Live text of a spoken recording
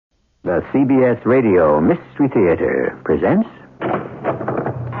The CBS Radio Mystery Theater presents...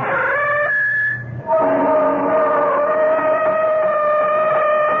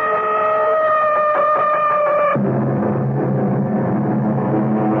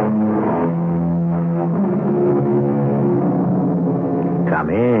 Come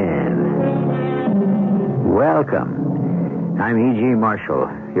in. Welcome. I'm E.G.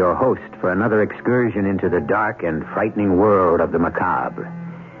 Marshall, your host for another excursion into the dark and frightening world of the macabre.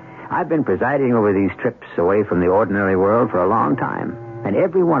 I've been presiding over these trips away from the ordinary world for a long time, and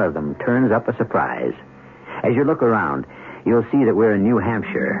every one of them turns up a surprise. As you look around, you'll see that we're in New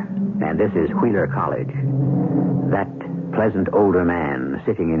Hampshire, and this is Wheeler College. That pleasant older man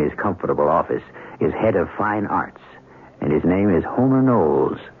sitting in his comfortable office is head of fine arts, and his name is Homer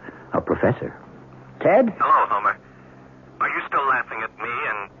Knowles, a professor. Ted? Hello, Homer. Are you still laughing at me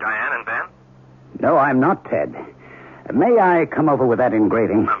and Diane and Ben? No, I'm not Ted. May I come over with that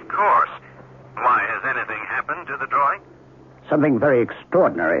engraving? Of course. Why, has anything happened to the drawing? Something very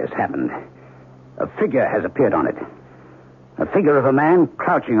extraordinary has happened. A figure has appeared on it. A figure of a man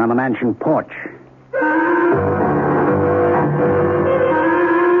crouching on the mansion porch.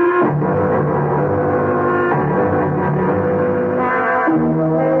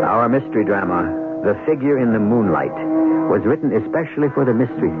 Our mystery drama, The Figure in the Moonlight, was written especially for the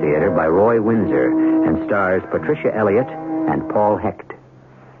Mystery Theater by Roy Windsor and stars Patricia Elliott and Paul Hecht.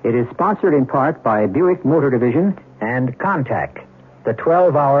 It is sponsored in part by Buick Motor Division and Contact, the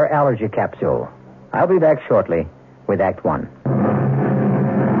 12-hour allergy capsule. I'll be back shortly with Act One.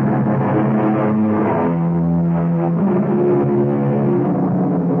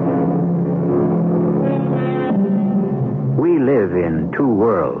 We live in two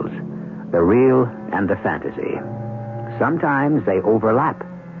worlds, the real and the fantasy. Sometimes they overlap.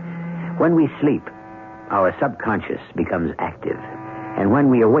 When we sleep, our subconscious becomes active. And when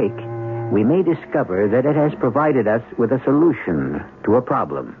we awake, we may discover that it has provided us with a solution to a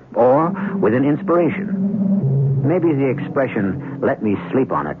problem or with an inspiration. Maybe the expression, "let me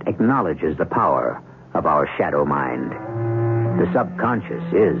sleep on it," acknowledges the power of our shadow mind. The subconscious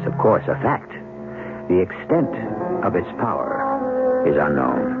is, of course, a fact. The extent of its power is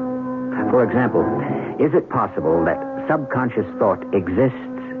unknown. For example, is it possible that subconscious thought exists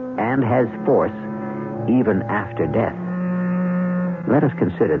and has force even after death? Let us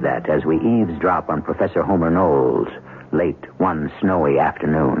consider that as we eavesdrop on Professor Homer Knowles late one snowy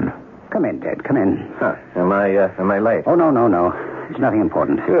afternoon. Come in, Ted. Come in. Huh. Am I late? Oh, no. It's nothing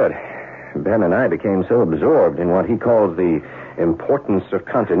important. Good. Ben and I became so absorbed in what he calls the importance of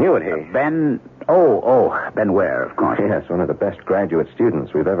continuity. Ben... Ben Ware, of course. Yes, one of the best graduate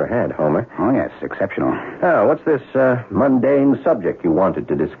students we've ever had, Homer. Oh, yes, exceptional. Oh, what's this mundane subject you wanted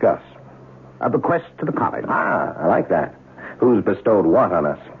to discuss? A bequest to the college. Ah, I like that. Who's bestowed what on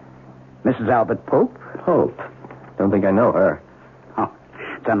us? Mrs. Albert Pope? Pope. Don't think I know her. Oh,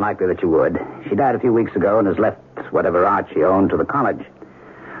 it's unlikely that you would. She died a few weeks ago and has left whatever art she owned to the college.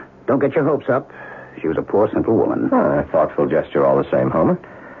 Don't get your hopes up. She was a poor, simple woman. Oh, a thoughtful gesture all the same, Homer.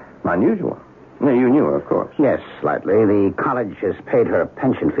 Unusual. You knew her, of course. Yes, slightly. The college has paid her a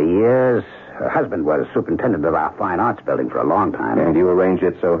pension for years. Her husband was superintendent of our fine arts building for a long time. And you arranged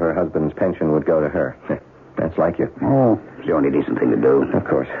it so her husband's pension would go to her. That's like you. Oh, it's the only decent thing to do. Of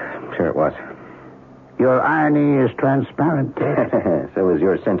course. Sure it was. Your irony is transparent. So is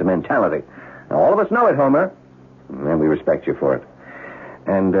your sentimentality. Now, all of us know it, Homer. And we respect you for it.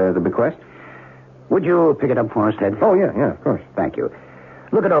 And the bequest? Would you pick it up for us, Ted? Oh, yeah, of course. Thank you.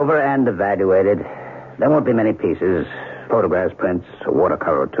 Look it over and evaluate it. There won't be many pieces. Photographs, prints, a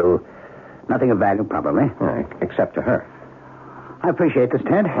watercolor or two. Nothing of value, probably. Except to her. I appreciate this,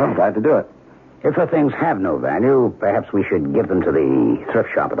 Ted. I'm glad to do it. If her things have no value, perhaps we should give them to the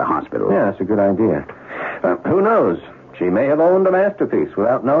thrift shop at the hospital. Yeah, that's a good idea. Who knows? She may have owned a masterpiece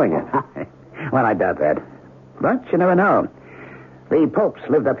without knowing it. Well, I doubt that. But you never know. The Popes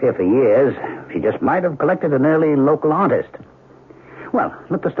lived up here for years. She just might have collected an early local artist. Well,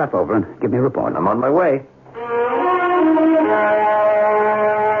 look the stuff over and give me a report. I'm on my way.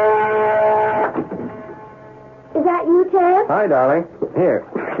 Is that you, Ted? Hi, darling. Here,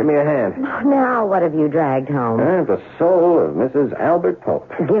 give me a hand. Now, what have you dragged home? The soul of Mrs. Albert Pope.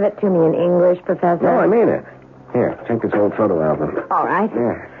 Give it to me in English, Professor. No, I mean it. Here, take this old photo album. All right.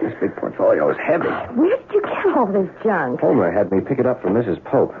 Yeah, this big portfolio is heavy. Where did you get all this junk? Homer had me pick it up from Mrs.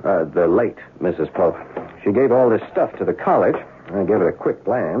 Pope, the late Mrs. Pope. She gave all this stuff to the college. I gave it a quick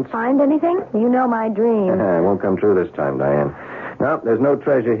glance. Find anything? You know my dream. It won't come true this time, Diane. No, there's no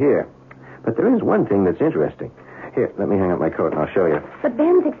treasure here. But there is one thing that's interesting. Here, let me hang up my coat and I'll show you. But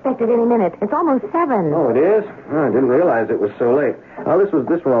Ben's expected any minute. It's almost 7. Oh, it is? Oh, I didn't realize it was so late. Oh, this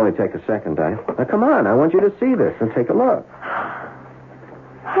will only take a second, Di. Now, come on. I want you to see this and take a look.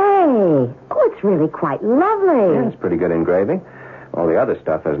 Hey. Oh, it's really quite lovely. Yeah, it's pretty good engraving. All the other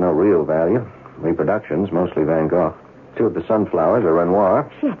stuff has no real value. Reproductions, mostly Van Gogh. 2 of the sunflowers are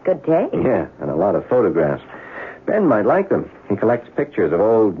Renoir. She had good taste. Yeah, and a lot of photographs. Ben might like them. He collects pictures of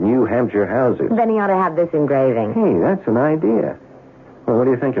old New Hampshire houses. Then he ought to have this engraving. Hey, that's an idea. Well, what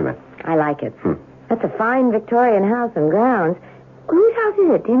do you think of it? I like it. That's a fine Victorian house and grounds. Whose house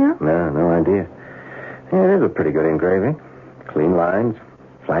is it, do you know? No idea. Yeah, it is a pretty good engraving. Clean lines,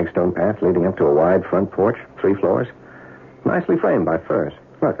 flagstone path leading up to a wide front porch, 3 floors. Nicely framed by firs.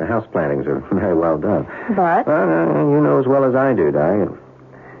 Look, the house plantings are very well done. But? You know as well as I do, Di. It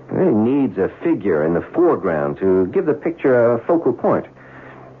really needs a figure in the foreground to give the picture a focal point.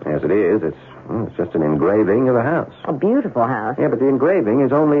 As it is, it's just an engraving of a house. A beautiful house. Yeah, but the engraving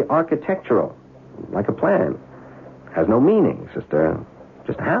is only architectural, like a plan. Has no meaning. It's just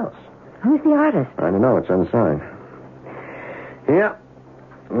a house. Who's the artist? I don't know. It's unsigned. Yeah.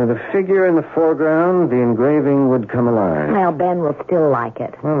 With a figure in the foreground, the engraving would come alive. Well, Ben will still like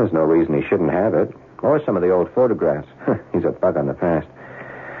it. Well, there's no reason he shouldn't have it. Or some of the old photographs. He's a bug on the past.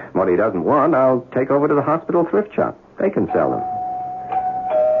 What he doesn't want, I'll take over to the hospital thrift shop. They can sell them.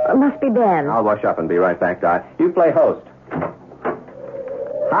 It must be Ben. I'll wash up and be right back, Di. You play host.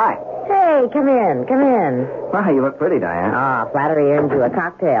 Hi. Hey, come in. Well, you look pretty, Diane. Ah, flattery earns you a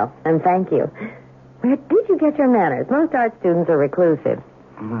cocktail. And thank you. Where did you get your manners? Most art students are reclusive.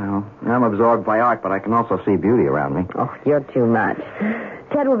 Well, I'm absorbed by art, but I can also see beauty around me. Oh, you're too much.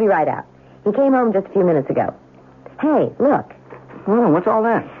 Ted will be right out. He came home just a few minutes ago. Hey, look. Oh, what's all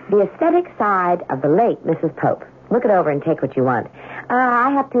that? The aesthetic side of the late Mrs. Pope. Look it over and take what you want. I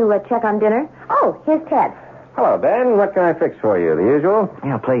have to check on dinner. Oh, here's Ted. Hello, Ben. What can I fix for you? The usual?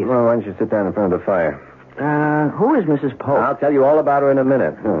 Yeah, please. Well, why don't you sit down in front of the fire? Who is Mrs. Pope? I'll tell you all about her in a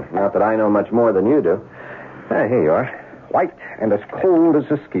minute. Not that I know much more than you do. Here you are. White and as cold as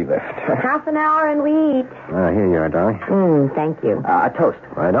a ski lift. Half an hour and we eat. Here you are, darling. Thank you. A toast.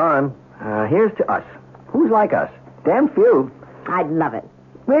 Right on. Here's to us. Who's like us? Damn few. I'd love it.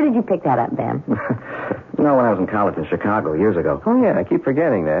 Where did you pick that up, Ben? When I was in college in Chicago years ago. Oh, yeah, I keep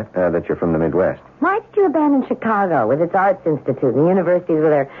forgetting that you're from the Midwest. Why did you abandon Chicago with its arts institute and the universities with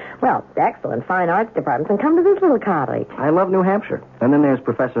their, excellent fine arts departments and come to this little college? I love New Hampshire. And then there's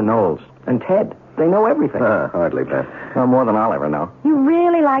Professor Knowles and Ted. They know everything. Hardly, Ben. Well, more than I'll ever know. You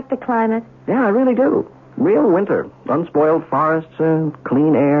really like the climate? Yeah, I really do. Real winter. Unspoiled forests,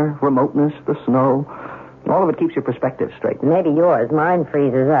 clean air, remoteness, the snow. All of it keeps your perspective straight. Maybe yours. Mine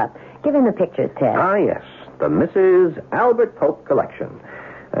freezes up. Give him the pictures, Ted. Yes. The Mrs. Albert Pope collection.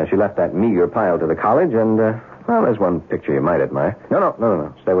 She left that meager pile to the college, and, there's one picture you might admire.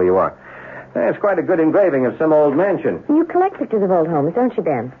 No. Stay where you are. It's quite a good engraving of some old mansion. You collect pictures of old homes, don't you,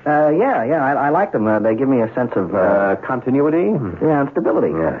 Ben? Yeah. I like them. They give me a sense of... continuity? Yeah, and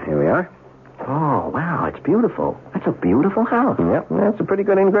stability. Yeah, here we are. Oh, wow, it's beautiful. That's a beautiful house. Yep, that's a pretty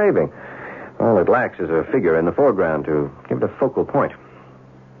good engraving. All it lacks is a figure in the foreground to give it a focal point.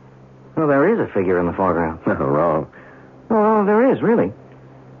 Well, there is a figure in the foreground. No, wrong. Oh, there is, really.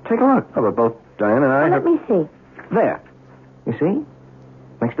 Take a look. Oh, but both Diane and I Let me see. There. You see?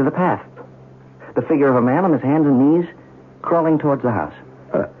 Next to the path. The figure of a man on his hands and knees crawling towards the house.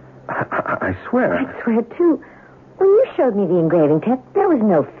 I swear. I swear, too. When you showed me the engraving, Ted, there was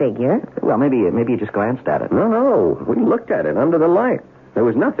no figure. Well, maybe you just glanced at it. No. We looked at it under the light. There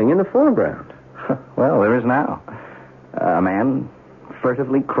was nothing in the foreground. Well, there is now. A man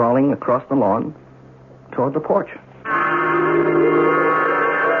furtively crawling across the lawn toward the porch.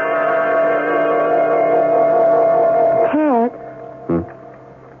 Ted,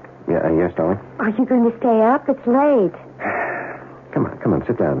 Yes, darling? are you going to stay up? It's late. Come on,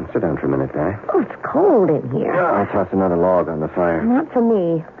 sit down. Sit down for a minute, Di. Oh, it's cold in here. I'll toss another log on the fire. Not for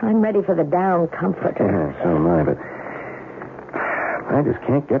me. I'm ready for the down comforter. Yeah, so am I, but I just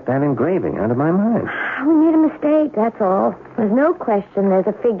can't get that engraving out of my mind. We made a mistake, that's all. There's no question there's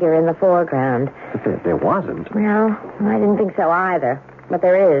a figure in the foreground. But there wasn't. Well, I didn't think so either. But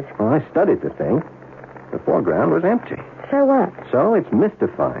there is. Well, I studied the thing. The foreground was empty. So what? So it's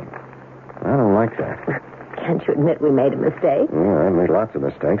mystifying. I don't like that. Can't you admit we made a mistake? Yeah, I made lots of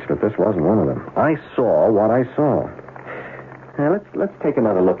mistakes, but this wasn't one of them. I saw what I saw. Now, let's take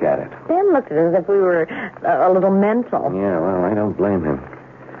another look at it. Ben looked at us as if we were a little mental. Yeah, well, I don't blame him.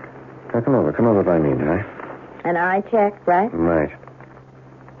 Now, come over by me, Di. An eye check, right? Right.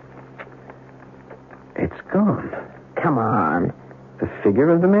 It's gone. Come on. The figure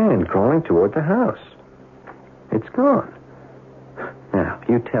of the man crawling toward the house. It's gone. Now,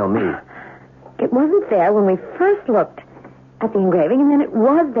 you tell me. It wasn't there when we first looked at the engraving, and then it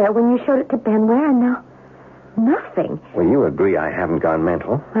was there when you showed it to Ben Ware, and now nothing. Well, you agree I haven't gone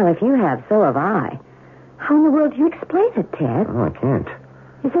mental. Well, if you have, so have I. How in the world do you explain it, Ted? Oh, I can't.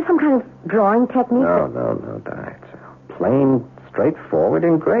 Is this some kind of drawing technique? No, Di. It's a plain, straightforward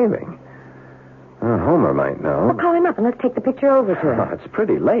engraving. Homer might know. Well, call him up and let's take the picture over to him. Oh, it's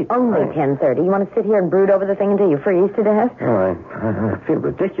pretty late. Only 10:30. You want to sit here and brood over the thing until you freeze to death? Oh, I feel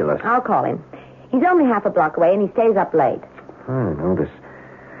ridiculous. I'll call him. He's only half a block away and he stays up late. I know this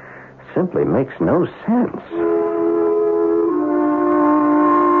simply makes no sense.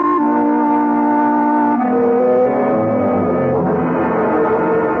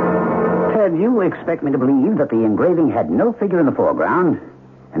 Ted, you expect me to believe that the engraving had no figure in the foreground,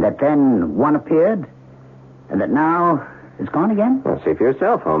 and that then one appeared, and that now it's gone again? Well, see for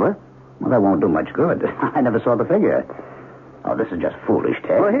yourself, Homer. Well, that won't do much good. I never saw the figure. Oh, this is just foolish,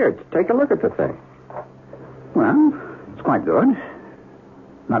 Ted. Well, here, take a look at the thing. Well, it's quite good.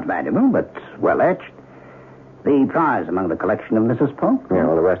 Not valuable, but well etched. The prize among the collection of Mrs. Pope? Yeah,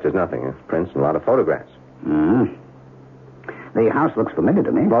 well, the rest is nothing. It's prints and a lot of photographs. The house looks familiar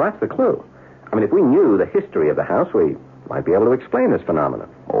to me. Well, that's the clue. I mean, if we knew the history of the house, we might be able to explain this phenomenon.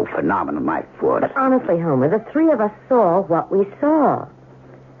 Oh, phenomenon, my foot. But honestly, Homer, the three of us saw what we saw.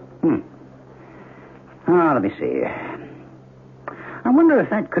 Oh, let me see. I wonder if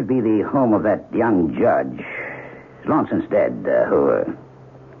that could be the home of that young judge. He's long since dead, who...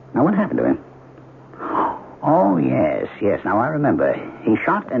 Now, what happened to him? Oh, yes. Now, I remember. He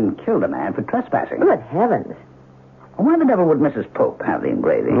shot and killed a man for trespassing. Good heavens. Why the devil would Mrs. Pope have the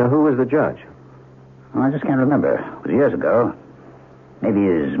engraving? Now, who was the judge? Oh, I just can't remember. It was years ago. Maybe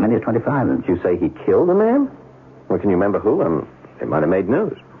as many as 25. Did you say he killed a man? Well, can you remember who? It might have made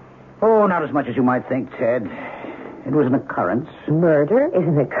news. Oh, not as much as you might think, Ted. It was an occurrence. Murder is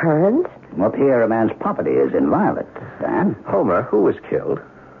an occurrence? Up here, a man's property is inviolate, Dan. Homer, who was killed?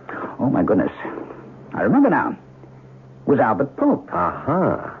 Oh, my goodness. I remember now. It was Albert Pope.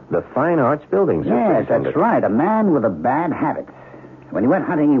 Aha. The Fine Arts Building Yes, Superintendent. that's right. A man with a bad habit. When he went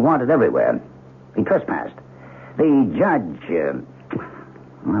hunting, he wandered everywhere. He trespassed. The judge...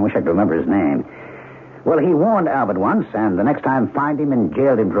 I wish I could remember his name. Well, he warned Albert once, and the next time fined him and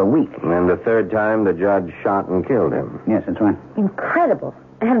jailed him for a week. And the third time, the judge shot and killed him. Yes, that's right. Incredible.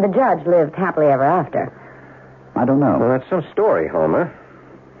 And the judge lived happily ever after. I don't know. Well, that's some story, Homer.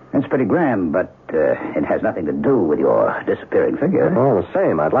 It's pretty grim, but it has nothing to do with your disappearing figure. All the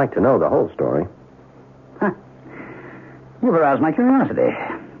same, I'd like to know the whole story. Huh. You've aroused my curiosity.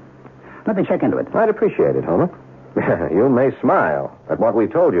 Let me check into it. I'd appreciate it, Homer. You may smile at what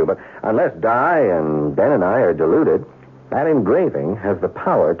we've told you, but unless Di and Ben and I are deluded, that engraving has the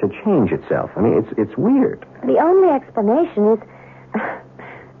power to change itself. I mean, it's weird. The only explanation is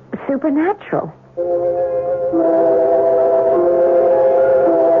supernatural.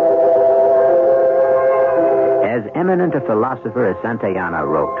 As eminent a philosopher as Santayana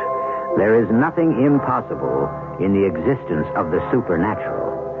wrote, there is nothing impossible in the existence of the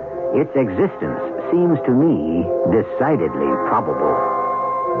supernatural. Its existence seems to me decidedly probable.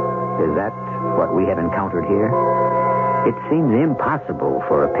 Is that what we have encountered here? It seems impossible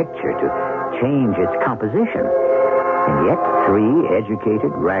for a picture to change its composition. And yet, three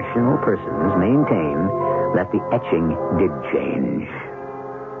educated, rational persons maintain that the etching did change.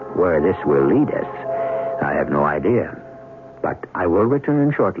 Where this will lead us, I have no idea. But I will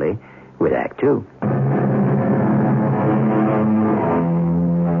return shortly with Act Two.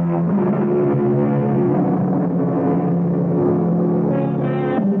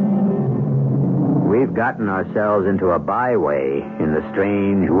 We've gotten ourselves into a byway in the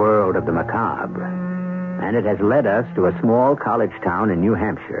strange world of the macabre. And it has led us to a small college town in New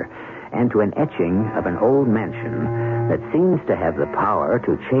Hampshire and to an etching of an old mansion that seems to have the power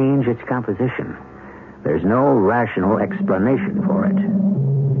to change its composition. There's no rational explanation for it.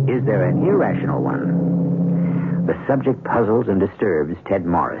 Is there an irrational one? The subject puzzles and disturbs Ted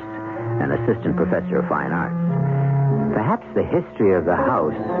Morris, an assistant professor of fine arts. Perhaps the history of the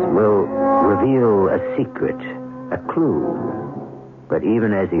house will reveal a secret, a clue. But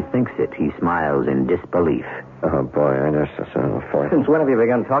even as he thinks it, he smiles in disbelief. Oh, boy, I just so for Since when have you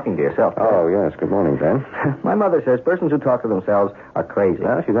begun talking to yourself? Oh, yes. Good morning, Ben. My mother says persons who talk to themselves are crazy.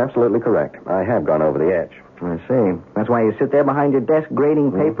 Well, she's absolutely correct. I have gone over the edge. I see. That's why you sit there behind your desk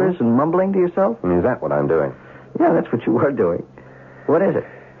grading papers and mumbling to yourself? Is that what I'm doing? Yeah, that's what you were doing. What is it?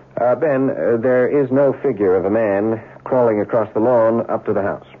 Ben, there is no figure of a man crawling across the lawn up to the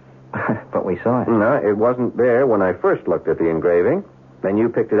house. But we saw it. No, it wasn't there when I first looked at the engraving. Then you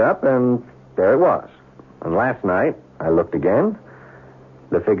picked it up, and there it was. And last night, I looked again.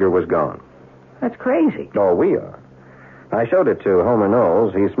 The figure was gone. That's crazy. Oh, we are. I showed it to Homer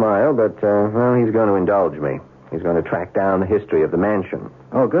Knowles. He smiled, but, he's going to indulge me. He's going to track down the history of the mansion.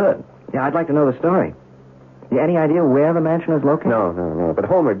 Oh, good. Yeah, I'd like to know the story. You any idea where the mansion is located? No. But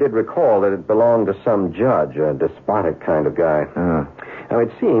Homer did recall that it belonged to some judge, a despotic kind of guy. Now,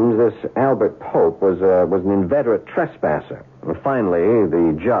 it seems this Albert Pope was an inveterate trespasser. And finally,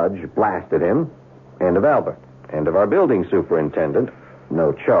 the judge blasted him. End of Albert. End of our building superintendent.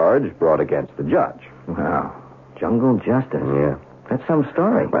 No charge brought against the judge. Wow. Jungle justice. Yeah. That's some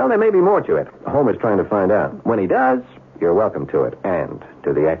story. Well, there may be more to it. Homer's trying to find out. When he does, you're welcome to it, and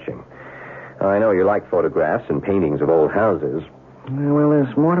to the etching. I know you like photographs and paintings of old houses. Well,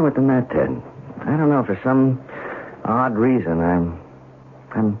 there's more to it than that, Ted. I don't know, for some odd reason, I'm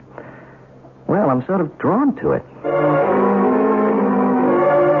sort of drawn to it.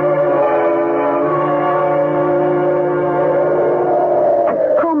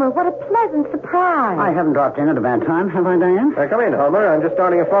 Homer, what a pleasant surprise. I haven't dropped in at a bad time, have I, Diane? Come in, Homer. I'm just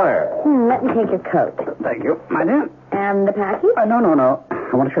starting a fire. Let me take your coat. Thank you, my dear. And the package? No.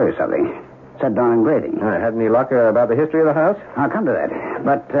 I want to show you something. Set down engraving. Had any luck about the history of the house? I'll come to that.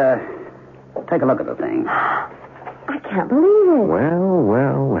 But, take a look at the thing. I can't believe it.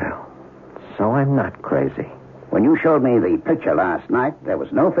 Well. So I'm not crazy. When you showed me the picture last night, there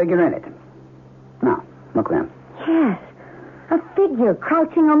was no figure in it. Now, look there. Yes. A figure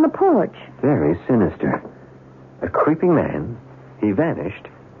crouching on the porch. Very sinister. A creeping man. He vanished.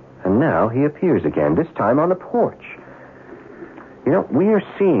 And now he appears again, this time on the porch. You know, we're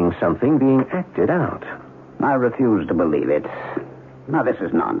seeing something being acted out. I refuse to believe it. Now, this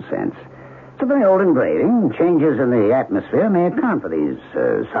is nonsense. It's a very old engraving. Changes in the atmosphere may account for these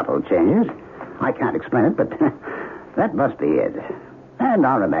subtle changes. I can't explain it, but that must be it. And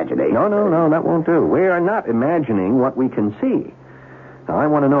our imagination. No, that won't do. We are not imagining what we can see. Now, I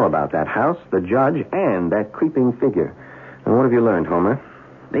want to know about that house, the judge, and that creeping figure. And what have you learned, Homer?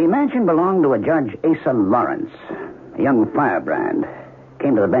 The mansion belonged to a Judge Asa Lawrence, a young firebrand.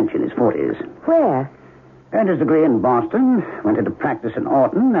 Came to the bench in his 40s. Where? Earned his degree in Boston, went into practice in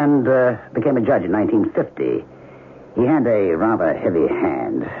Orton, and became a judge in 1950. He had a rather heavy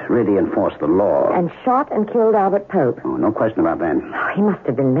hand, really enforced the law. And shot and killed Albert Pope. Oh, no question about that. Oh, he must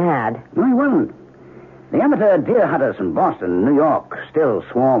have been mad. No, he wasn't. The amateur deer hunters from Boston and New York still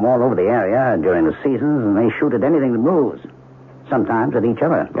swarm all over the area during the seasons, and they shoot at anything that moves. Sometimes at each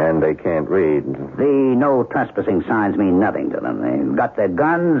other. And they can't read. The no trespassing signs mean nothing to them. They've got their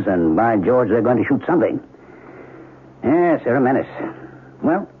guns, and by George, they're going to shoot something. Yes, they're a menace.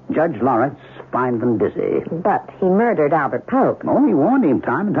 Well, Judge Lawrence fined them dizzy. But he murdered Albert Pope. Oh, he warned him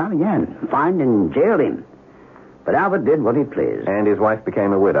time and time again. Fined and jailed him. But Albert did what he pleased. And his wife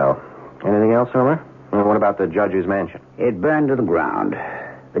became a widow. Anything else, Homer? Well, what about the judge's mansion? It burned to the ground.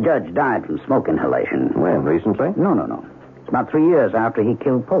 The judge died from smoke inhalation. When, recently? No. It's about 3 years after he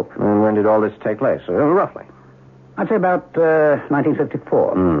killed Pope. And when did all this take place? Roughly. I'd say about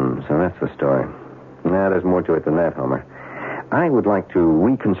 1954. So that's the story. Now, there's more to it than that, Homer. I would like to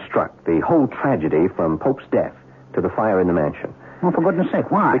reconstruct the whole tragedy from Pope's death to the fire in the mansion. Well, for goodness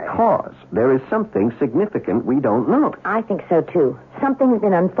sake, why? Because there is something significant we don't know. I think so, too. Something's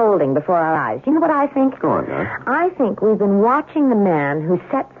been unfolding before our eyes. Do you know what I think? Go on, Doc. I think we've been watching the man who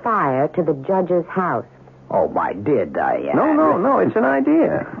set fire to the judge's house. Oh, my dear Diane. No, it's an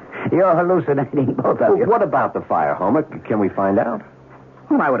idea. You're hallucinating, both of you. What about the fire, Homer? Can we find out?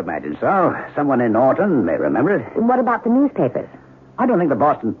 Well, I would imagine so. Someone in Orton may remember it. What about the newspapers? I don't think the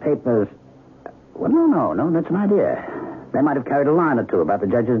Boston papers... Well, no, that's an idea. They might have carried a line or two about the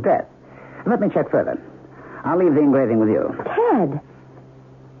judge's death. Let me check further. I'll leave the engraving with you. Ted.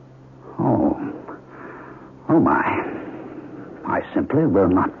 Oh, my. I simply will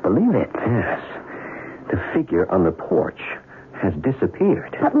not believe it. Yes. The figure on the porch has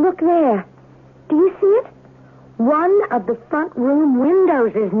disappeared. But look there. Do you see it? One of the front room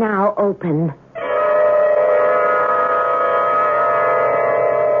windows is now open.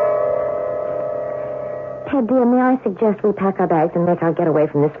 Ted, dear, may I suggest we pack our bags and make our getaway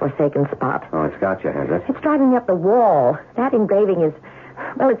from this forsaken spot? Oh, it's got you, has it? It's driving me up the wall. That engraving is,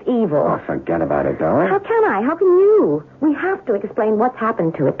 well, it's evil. Oh, forget about it, darling. How can I? How can you? We have to explain what's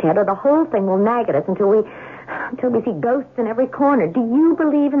happened to it, Ted, or the whole thing will nag at us until we see ghosts in every corner. Do you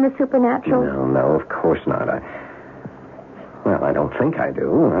believe in the supernatural? No, of course not. I don't think I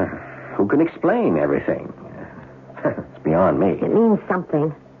do. Who can explain everything? It's beyond me. It means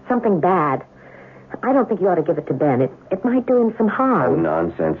something. Something bad. I don't think you ought to give it to Ben. It might do him some Oh, harm.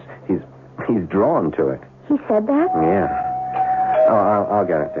 nonsense. He's drawn to it. He said that? Yeah. Oh, I'll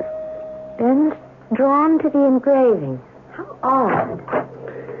get it. drawn to the engraving. How odd.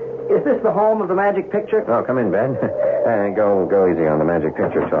 Is this the home of the magic picture? Oh, come in, Ben. Go easy on the magic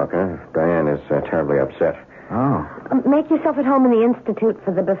picture talk, huh? Diane is terribly upset. Oh. Make yourself at home in the Institute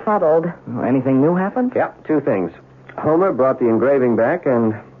for the Befuddled. Oh, anything new happened? Yeah, two things. Homer brought the engraving back,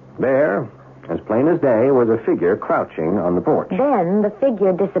 and there, as plain as day, was a figure crouching on the porch. Then the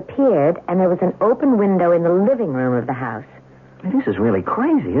figure disappeared, and there was an open window in the living room of the house. This is really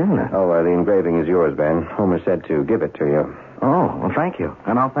crazy, isn't it? Oh, the engraving is yours, Ben. Homer said to give it to you. Oh, well, thank you.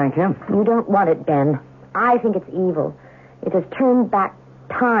 And I'll thank him. You don't want it, Ben. I think it's evil. It has turned back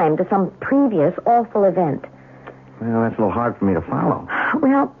time to some previous awful event. Well, that's a little hard for me to follow.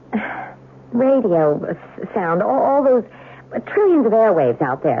 Well, radio sound, all those trillions of airwaves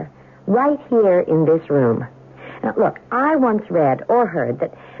out there, right here in this room. Now, look, I once read or heard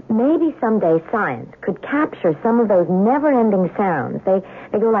that maybe someday science could capture some of those never-ending sounds. They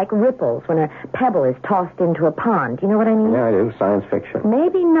go like ripples when a pebble is tossed into a pond. Do you know what I mean? Yeah, I do. Science fiction.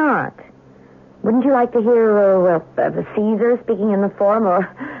 Maybe not. Wouldn't you like to hear Caesar speaking in the form,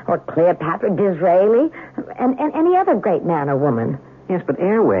 or Cleopatra Disraeli, and any other great man or woman? Yes, but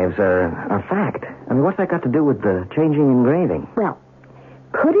airwaves are fact. I mean, what's that got to do with the changing engraving? Well,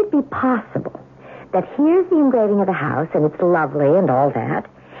 could it be possible that here's the engraving of the house, and it's lovely and all that,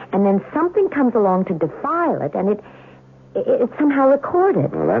 and then something comes along to defile it, and it's somehow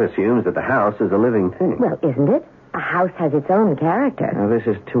recorded? Well, that assumes that the house is a living thing. Well, isn't it? A house has its own character. Now, this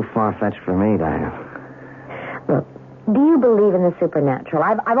is too far-fetched for me, Diane. Look, do you believe in the supernatural?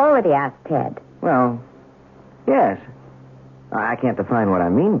 I've already asked Ted. Well, yes. I can't define what I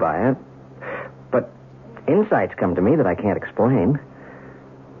mean by it, but insights come to me that I can't explain.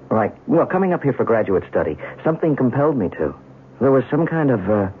 Like, well, coming up here for graduate study, something compelled me to. There was some kind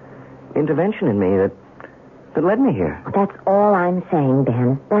of intervention in me that led me here. That's all I'm saying,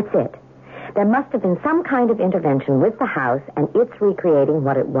 Ben. That's it. There must have been some kind of intervention with the house, and it's recreating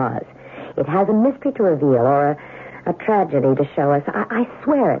what it was. It has a mystery to reveal, or a tragedy to show us. I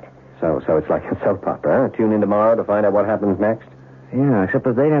swear it. So it's like a soap opera, huh? Tune in tomorrow to find out what happens next? Yeah, except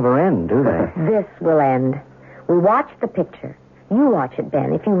that they never end, do they? This will end. We watch the picture. You watch it,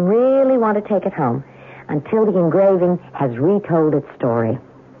 Ben, if you really want to take it home, until the engraving has retold its story.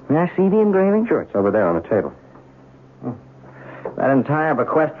 May I see the engraving? Sure, it's over there on the table. That entire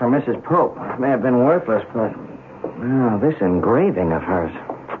bequest from Mrs. Pope may have been worthless, but... Oh, this engraving of hers.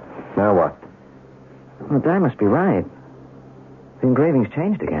 Now what? Well, Di must be right. The engraving's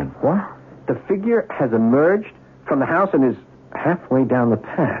changed again. What? The figure has emerged from the house and is halfway down the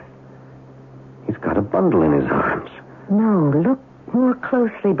path. He's got a bundle in his arms. No, look more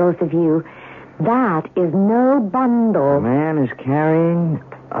closely, both of you. That is no bundle. The man is carrying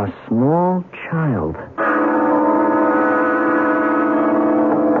a small child.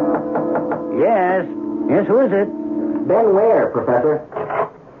 Yes. Yes, who is it? Ben Ware, Professor.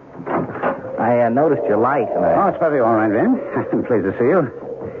 I noticed your light, and Oh, it's probably all right, Ben. I'm pleased to see you.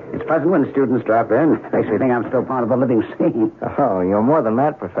 It's pleasant when students drop in. Makes me think I'm still part of the living scene. Oh, you're more than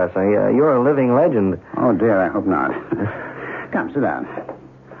that, Professor. You're a living legend. Oh, dear, I hope not. Come, sit down.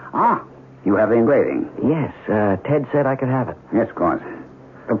 Ah, you have the engraving. Yes, Ted said I could have it. Yes, of course.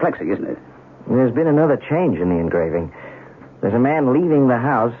 Perplexing, isn't it? There's been another change in the engraving. There's a man leaving the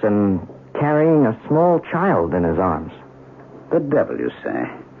house and carrying a small child in his arms. The devil, you say.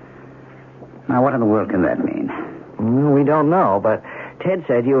 Now, what in the world can that mean? We don't know, but Ted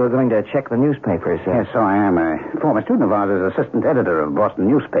said you were going to check the newspapers. Yes, so I am. A former student of ours is assistant editor of Boston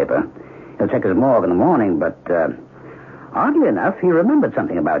newspaper. He'll check his morgue in the morning, but oddly enough, he remembered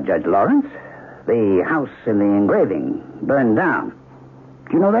something about Judge Lawrence. The house in the engraving burned down.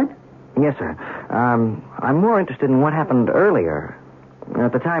 Do you know that? Yes, sir. I'm more interested in what happened earlier,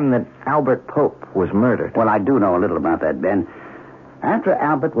 at the time that Albert Pope was murdered. Well, I do know a little about that, Ben. After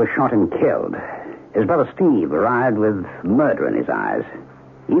Albert was shot and killed, his brother Steve arrived with murder in his eyes.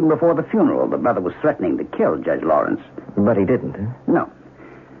 Even before the funeral, the brother was threatening to kill Judge Lawrence. But he didn't, huh? No.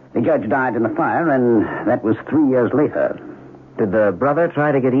 The judge died in the fire, and that was 3 years later. Did the brother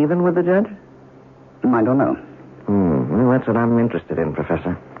try to get even with the judge? I don't know. Well, that's what I'm interested in,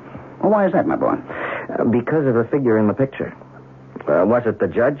 Professor. Well, why is that, my boy? Because of the figure in the picture. Was it the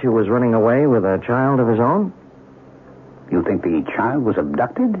judge who was running away with a child of his own? You think the child was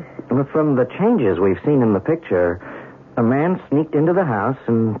abducted? Well, from the changes we've seen in the picture, a man sneaked into the house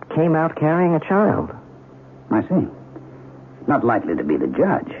and came out carrying a child. I see. Not likely to be the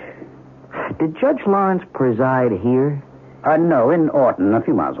judge. Did Judge Lawrence preside here? No, in Orton, a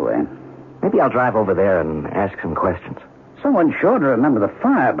few miles away. Maybe I'll drive over there and ask some questions. Someone's sure to remember the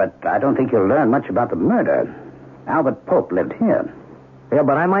fire, but I don't think you'll learn much about the murder. Albert Pope lived here. Yeah,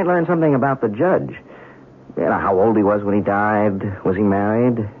 but I might learn something about the judge. You know, how old he was when he died. Was he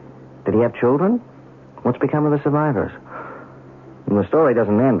married? Did he have children? What's become of the survivors? And the story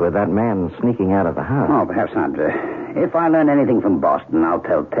doesn't end with that man sneaking out of the house. Oh, perhaps not. If I learn anything from Boston, I'll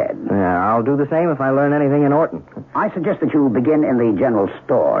tell Ted. Yeah, I'll do the same if I learn anything in Orton. I suggest that you begin in the general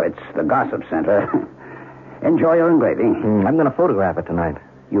store. It's the gossip center. Enjoy your engraving. I'm going to photograph it tonight.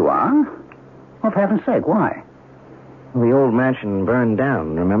 You are? Well, for heaven's sake, why? The old mansion burned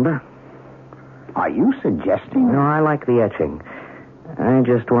down, remember? Are you suggesting? No, I like the etching. I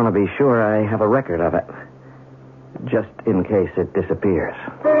just want to be sure I have a record of it. Just in case it disappears.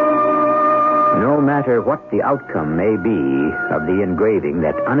 No matter what the outcome may be of the engraving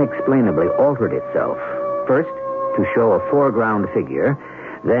that unexplainably altered itself, first to show a foreground figure,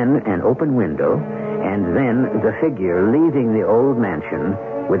 then an open window, and then the figure leaving the old mansion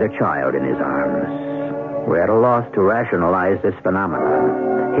with a child in his arms. We're at a loss to rationalize this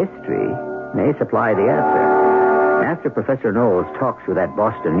phenomenon. History may supply the answer. After Professor Knowles talks with that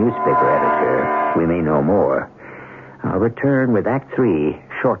Boston newspaper editor, we may know more. I'll return with Act 3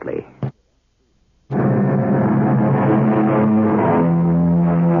 shortly.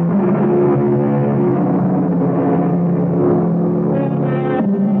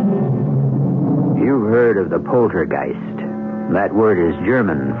 You've heard of the poltergeist. That word is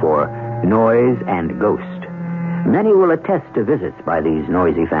German for noise and ghost. Many will attest to visits by these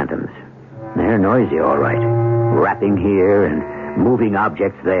noisy phantoms. They're noisy, all right. Rapping here and moving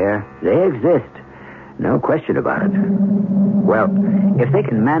objects there. They exist. No question about it. Well, if they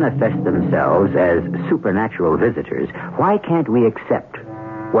can manifest themselves as supernatural visitors, why can't we accept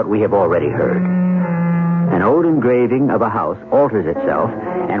what we have already heard? An old engraving of a house alters itself,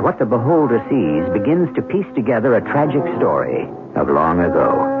 and what the beholder sees begins to piece together a tragic story of long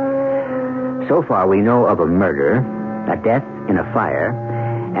ago. So far, we know of a murder, a death in a fire,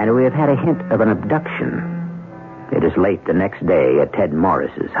 and we have had a hint of an abduction. It is late the next day at Ted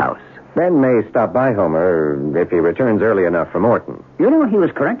Morris's house. Ben may stop by Homer if he returns early enough from Orton. You know, he was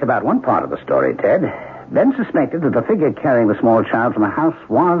correct about one part of the story, Ted. Ben suspected that the figure carrying the small child from the house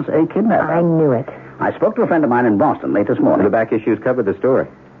was a kidnapper. I knew it. I spoke to a friend of mine in Boston late this morning. The back issues covered the story.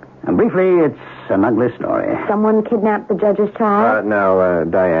 And briefly, it's an ugly story. Someone kidnapped the judge's child? Now,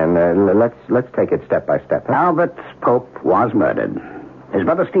 Diane, let's take it step by step. Huh? Albert Pope was murdered. His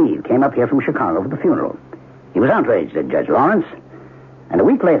brother Steve came up here from Chicago for the funeral. He was outraged at Judge Lawrence. And a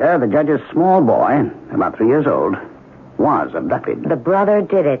week later, the judge's small boy, about 3 years old, was abducted. The brother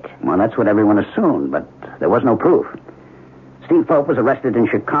did it. Well, that's what everyone assumed, but there was no proof. Steve Pope was arrested in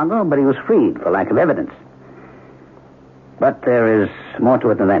Chicago, but he was freed for lack of evidence. But there is more to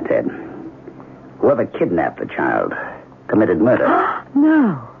it than that, Ted. Whoever kidnapped the child committed murder.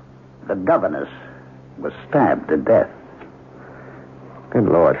 No. The governess was stabbed to death. Good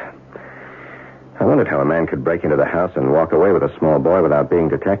Lord. I wondered how a man could break into the house and walk away with a small boy without being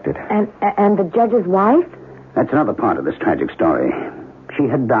detected. And the judge's wife? That's another part of this tragic story. She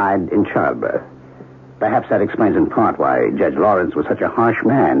had died in childbirth. Perhaps that explains in part why Judge Lawrence was such a harsh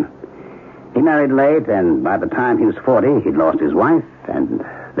man. He married late, and by the time he was 40, he'd lost his wife, and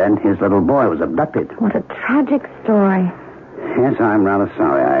then his little boy was abducted. What a tragic story. Yes, I'm rather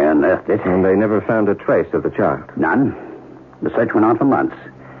sorry I unearthed it. And they never found a trace of the child? None. The search went on for months.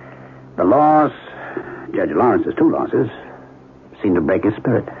 The loss, Judge Lawrence's 2 losses, seemed to break his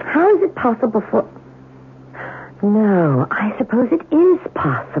spirit. How is it possible for... No, I suppose it is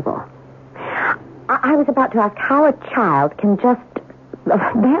possible. I was about to ask how a child can just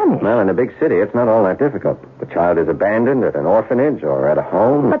vanish. Well, in a big city, it's not all that difficult. The child is abandoned at an orphanage or at a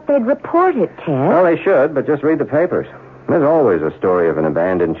home. But they'd report it, Ted. Well, they should, but just read the papers. There's always a story of an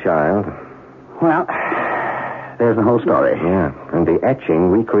abandoned child. Well, there's the whole story. Yeah, and the etching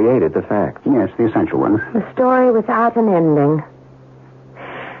recreated the facts. Yes, the essential ones. The story without an ending.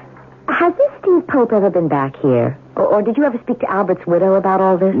 Has this Steve Pope ever been back here? Or did you ever speak to Albert's widow about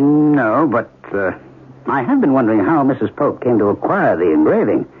all this? No, but I have been wondering how Mrs. Pope came to acquire the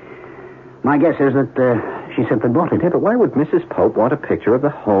engraving. My guess is that she simply bought it. Yeah, but why would Mrs. Pope want a picture of the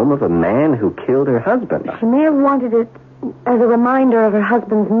home of a man who killed her husband? She may have wanted it as a reminder of her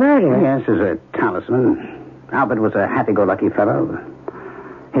husband's murder. Yes, as a talisman. Albert was a happy-go-lucky fellow.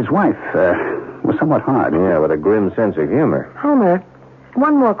 His wife was somewhat hard. Yeah, with a grim sense of humor. Homer,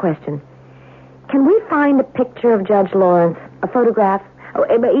 one more question. Can we find a picture of Judge Lawrence, a photograph, or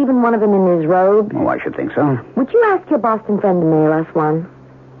even one of him in his robe? Oh, I should think so. Would you ask your Boston friend to mail us one?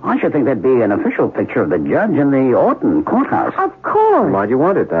 I should think there'd be an official picture of the judge in the Orton courthouse. Of course. Why'd you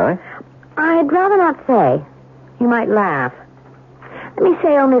want it, Di? I'd rather not say. You might laugh. Let me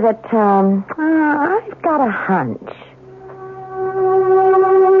say only that, I've got a hunch.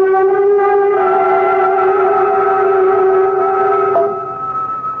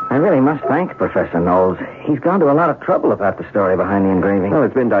 I really must thank Professor Knowles. He's gone to a lot of trouble about the story behind the engraving. Well,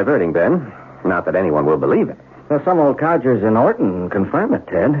 it's been diverting, Ben. Not that anyone will believe it. Well, some old codgers in Orton confirm it,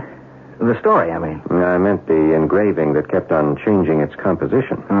 Ted. The story, I mean. I meant the engraving that kept on changing its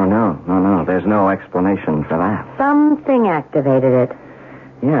composition. Oh, no. There's no explanation for that. Something activated it.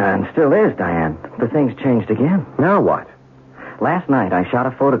 Yeah, and still is, Diane. The thing's changed again. Now what? Last night, I shot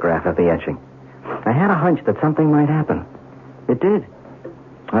a photograph of the etching. I had a hunch that something might happen. It did.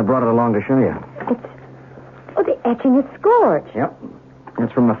 I brought it along to show you. The etching is scorched. Yep.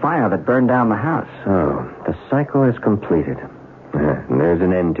 It's from the fire that burned down the house. Oh, the cycle is completed. And there's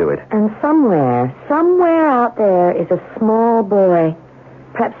an end to it. And somewhere out there is a small boy,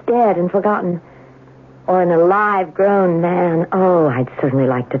 perhaps dead and forgotten, or an alive, grown man. Oh, I'd certainly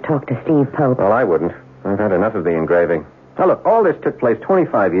like to talk to Steve Pope. Well, I wouldn't. I've had enough of the engraving. Now, look, all this took place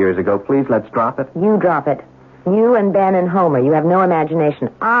 25 years ago. Please, let's drop it. You drop it. You and Ben and Homer, you have no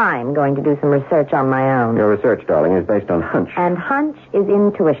imagination. I'm going to do some research on my own. Your research, darling, is based on hunch. And hunch is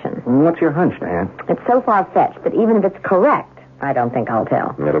intuition. What's your hunch, Diane? It's so far-fetched that even if it's correct, I don't think I'll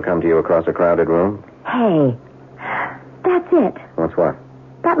tell. It'll come to you across a crowded room? Hey, that's it. What's what?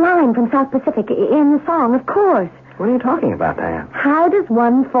 That line from South Pacific in the song, of course. What are you talking about, Diane? How does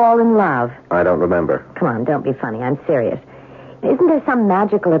one fall in love? I don't remember. Come on, don't be funny. I'm serious. Isn't there some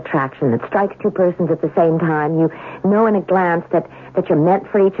magical attraction that strikes two persons at the same time? You know in a glance that you're meant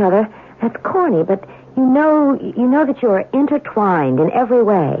for each other. That's corny, but you know that you're intertwined in every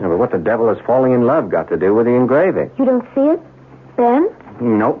way. Yeah, but what the devil has falling in love got to do with the engraving? You don't see it, Ben?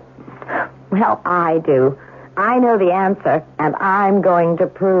 Nope. Well, I do. I know the answer, and I'm going to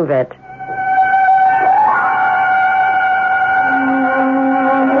prove it.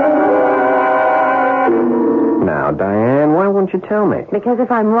 Now, Diane, why won't you tell me? Because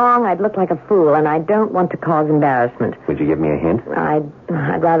if I'm wrong, I'd look like a fool, and I don't want to cause embarrassment. Would you give me a hint? I'd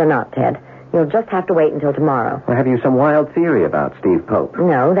rather not, Ted. You'll just have to wait until tomorrow. Or have you some wild theory about Steve Pope?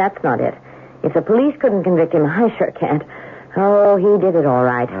 No, that's not it. If the police couldn't convict him, I sure can't. Oh, he did it all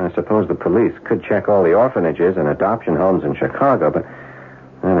right. I suppose the police could check all the orphanages and adoption homes in Chicago, but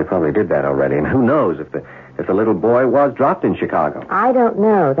they probably did that already. And who knows if the little boy was dropped in Chicago? I don't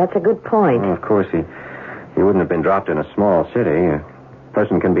know. That's a good point. Well, of course, he wouldn't have been dropped in a small city. A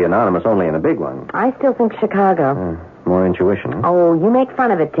person can be anonymous only in a big one. I still think Chicago. More intuition. Huh? Oh, you make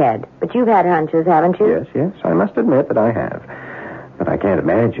fun of it, Ted. But you've had hunches, haven't you? Yes. I must admit that I have. But I can't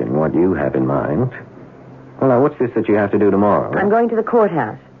imagine what you have in mind. Well, now, what's this that you have to do tomorrow? I'm going to the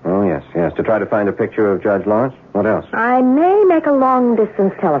courthouse. Oh, yes. To try to find a picture of Judge Lawrence. What else? I may make a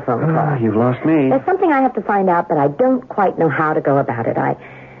long-distance telephone call. You've lost me. There's something I have to find out, but I don't quite know how to go about it. I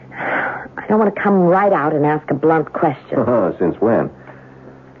don't want to come right out and ask a blunt question. Oh, since when?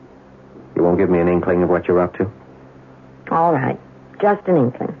 You won't give me an inkling of what you're up to? All right. Just an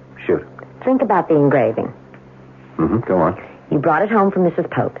inkling. Shoot. Think about the engraving. Go on. You brought it home from Mrs.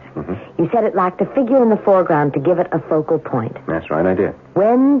 Pope's. You said it lacked a figure in the foreground to give it a focal point. That's right, I did.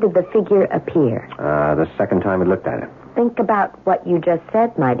 When did the figure appear? The second time I looked at it. Think about what you just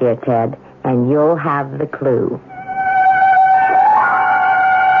said, my dear Ted, and you'll have the clue.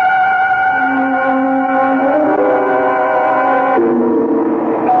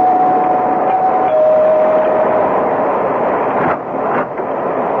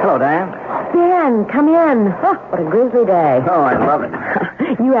 Hello, Diane. Ben, come in. Oh, what a grisly day. Oh, I love it.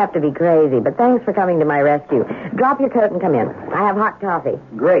 You have to be crazy, but thanks for coming to my rescue. Drop your coat and come in. I have hot coffee.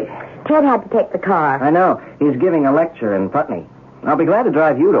 Great. Ted had to take the car. I know. He's giving a lecture in Putney. I'll be glad to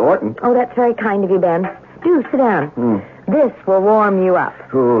drive you to Orton. Oh, that's very kind of you, Ben. Do sit down. This will warm you up.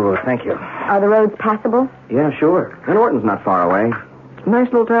 Oh, thank you. Are the roads passable? Yeah, sure. And Orton's not far away.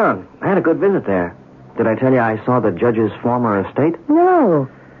 Nice little town. I had a good visit there. Did I tell you I saw the judge's former estate? No.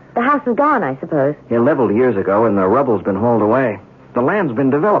 The house is gone, I suppose. It leveled years ago, and the rubble's been hauled away. The land's been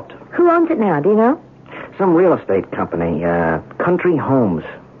developed. Who owns it now, do you know? Some real estate company, Country Homes.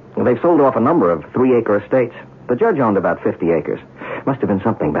 They've sold off a number of 3-acre estates. The judge owned about 50 acres. Must have been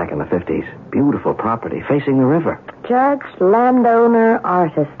something back in the 50s. Beautiful property, facing the river. Judge, landowner,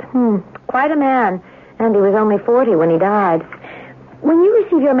 artist. Quite a man. And he was only 40 when he died. When you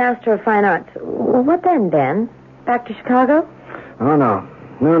receive your Master of Fine Arts, what then, Ben? Back to Chicago? Oh, no.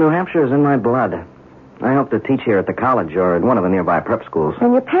 No, New Hampshire is in my blood. I hope to teach here at the college or at one of the nearby prep schools.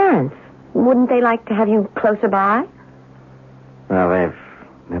 And your parents? Wouldn't they like to have you closer by? Well, they've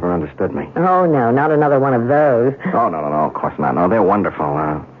never understood me. Oh, no, not another one of those. Oh, no, of course not. No, they're wonderful.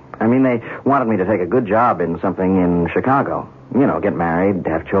 I mean, they wanted me to take a good job in something in Chicago. You know, get married,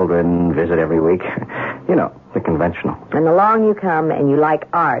 have children, visit every week. You know, the conventional. And along you come and you like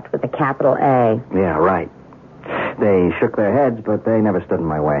art with a capital A. Yeah, right. They shook their heads, but they never stood in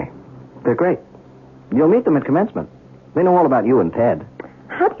my way. They're great. You'll meet them at commencement. They know all about you and Ted.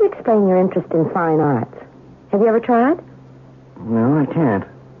 How do you explain your interest in fine arts? Have you ever tried? No, I can't.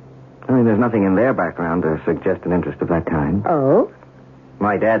 I mean, there's nothing in their background to suggest an interest of that kind. Oh?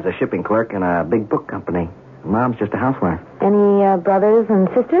 My dad's a shipping clerk in a big book company. Mom's just a housewife. Any brothers and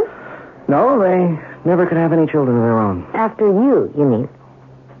sisters? No, they never could have any children of their own. After you mean?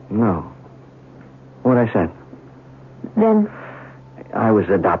 No. What I said. Then? I was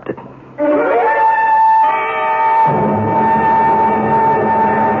adopted.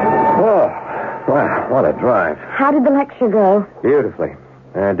 Oh, wow, what a drive. How did the lecture go? Beautifully.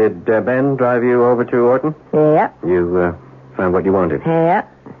 Did Ben drive you over to Orton? Yep. You found what you wanted? Yep.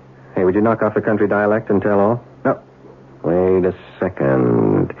 Hey, would you knock off the country dialect and tell all? No. Wait a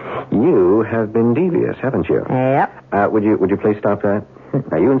second. You have been devious, haven't you? Yep. Would you please stop that?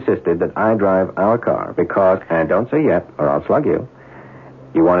 Now, you insisted that I drive our car because, and don't say yet, or I'll slug you,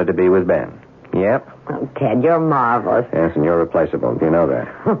 you wanted to be with Ben. Yep. Oh, Ted, you're marvelous. Yes, and you're replaceable. You know that.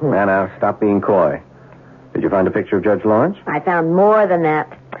 Now, stop being coy. Did you find a picture of Judge Lawrence? I found more than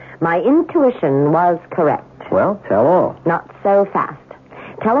that. My intuition was correct. Well, tell all. Not so fast.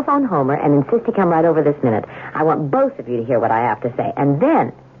 Telephone Homer and insist he come right over this minute. I want both of you to hear what I have to say. And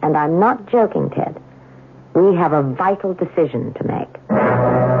then, and I'm not joking, Ted, we have a vital decision to make.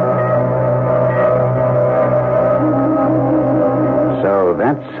 So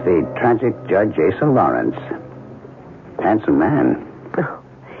that's the tragic Judge Asa Lawrence. Handsome man. Oh,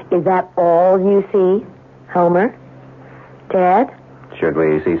 is that all you see, Homer? Ted? Should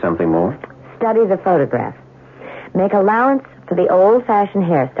we see something more? Study the photograph. Make allowance for the old-fashioned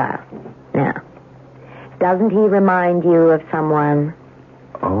hairstyle. Now, doesn't he remind you of someone?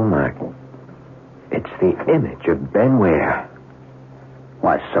 Oh, my. It's the image of Ben Ware.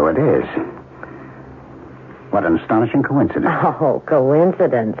 Why, so it is. What an astonishing coincidence. Oh,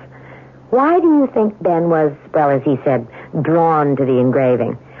 coincidence. Why do you think Ben was, well, as he said, drawn to the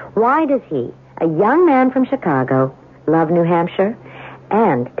engraving? Why does he, a young man from Chicago, love New Hampshire?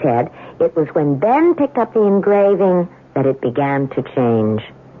 And, Ted, it was when Ben picked up the engraving that it began to change.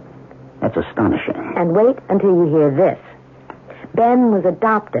 That's astonishing. And wait until you hear this. Ben was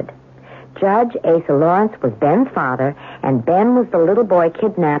adopted. Judge Asa Lawrence was Ben's father, and Ben was the little boy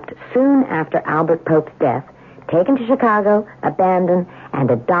kidnapped soon after Albert Pope's death, taken to Chicago, abandoned, and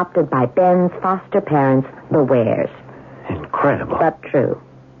adopted by Ben's foster parents, the Wares. Incredible. But true.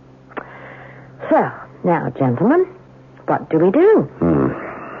 So, now, gentlemen, what do we do?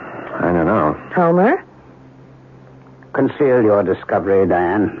 I don't know. Homer? Conceal your discovery,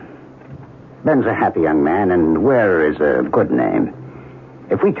 Diane. Ben's a happy young man, and Ware is a good name.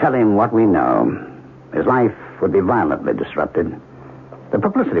 If we tell him what we know, his life would be violently disrupted. The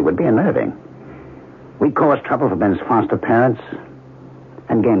publicity would be unnerving. We'd cause trouble for Ben's foster parents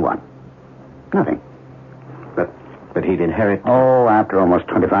and gain what? Nothing. But he'd inherit... Oh, after almost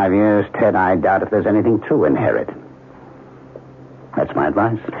 25 years, Ted, I doubt if there's anything to inherit. That's my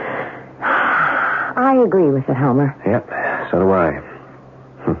advice. I agree with it, Homer. Yep, so do I.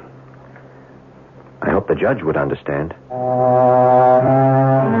 I hope the judge would understand.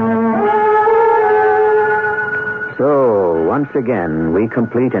 So, once again, we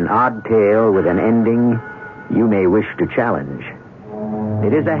complete an odd tale with an ending you may wish to challenge.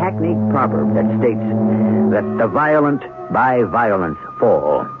 It is a hackneyed proverb that states that the violent by violence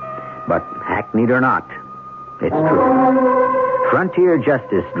fall. But hackneyed or not, it's true. Frontier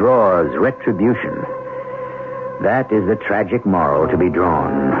justice draws retribution. That is the tragic moral to be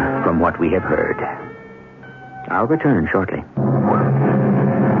drawn from what we have heard. I'll return shortly.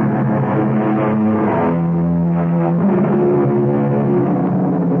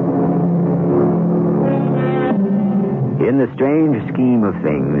 In the strange scheme of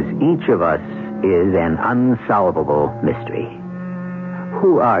things, each of us is an unsolvable mystery.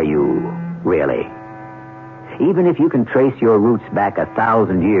 Who are you, really? Even if you can trace your roots back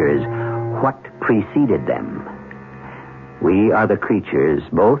 1,000 years, what preceded them? We are the creatures,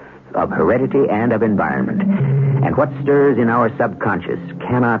 both of heredity and of environment. And what stirs in our subconscious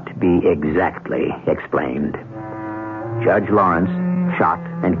cannot be exactly explained. Judge Lawrence shot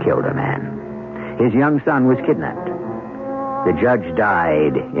and killed a man. His young son was kidnapped. The judge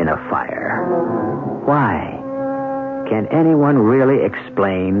died in a fire. Why? Can anyone really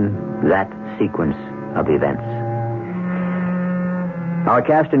explain that sequence of events? Our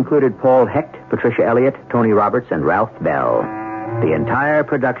cast included Paul Hecht, Patricia Elliott, Tony Roberts, and Ralph Bell. The entire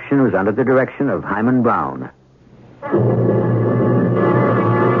production was under the direction of Hyman Brown.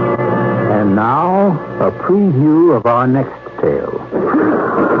 And now, a preview of our next tale.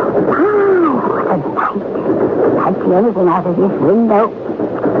 see anything out of this window.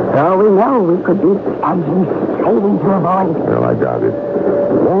 For all we know, we could be plunging straight into a void. Well, I doubt it.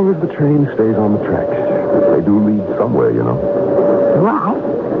 As long as the train stays on the tracks. They do lead somewhere, you know. Why?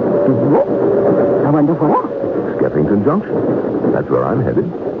 I wonder where. Skeffington Junction. That's where I'm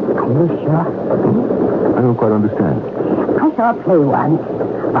headed. Are you sure? I don't quite understand. I saw a play once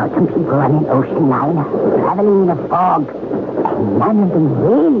about some people on an ocean liner traveling in a fog. And none of them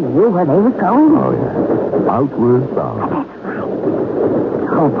really knew where they were going. Oh, yeah. Outward bound. That's right.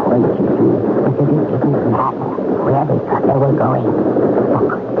 The whole point, you see, was that it didn't matter where they thought they were going.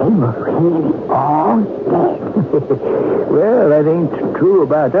 Because they were really all dead. Well, that ain't true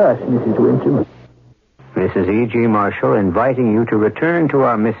about us, Mrs. Winston. This is E.G. Marshall inviting you to return to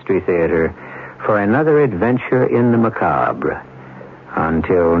our Mystery Theater for another adventure in the macabre.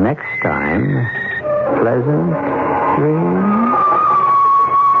 Until next time, pleasant dreams.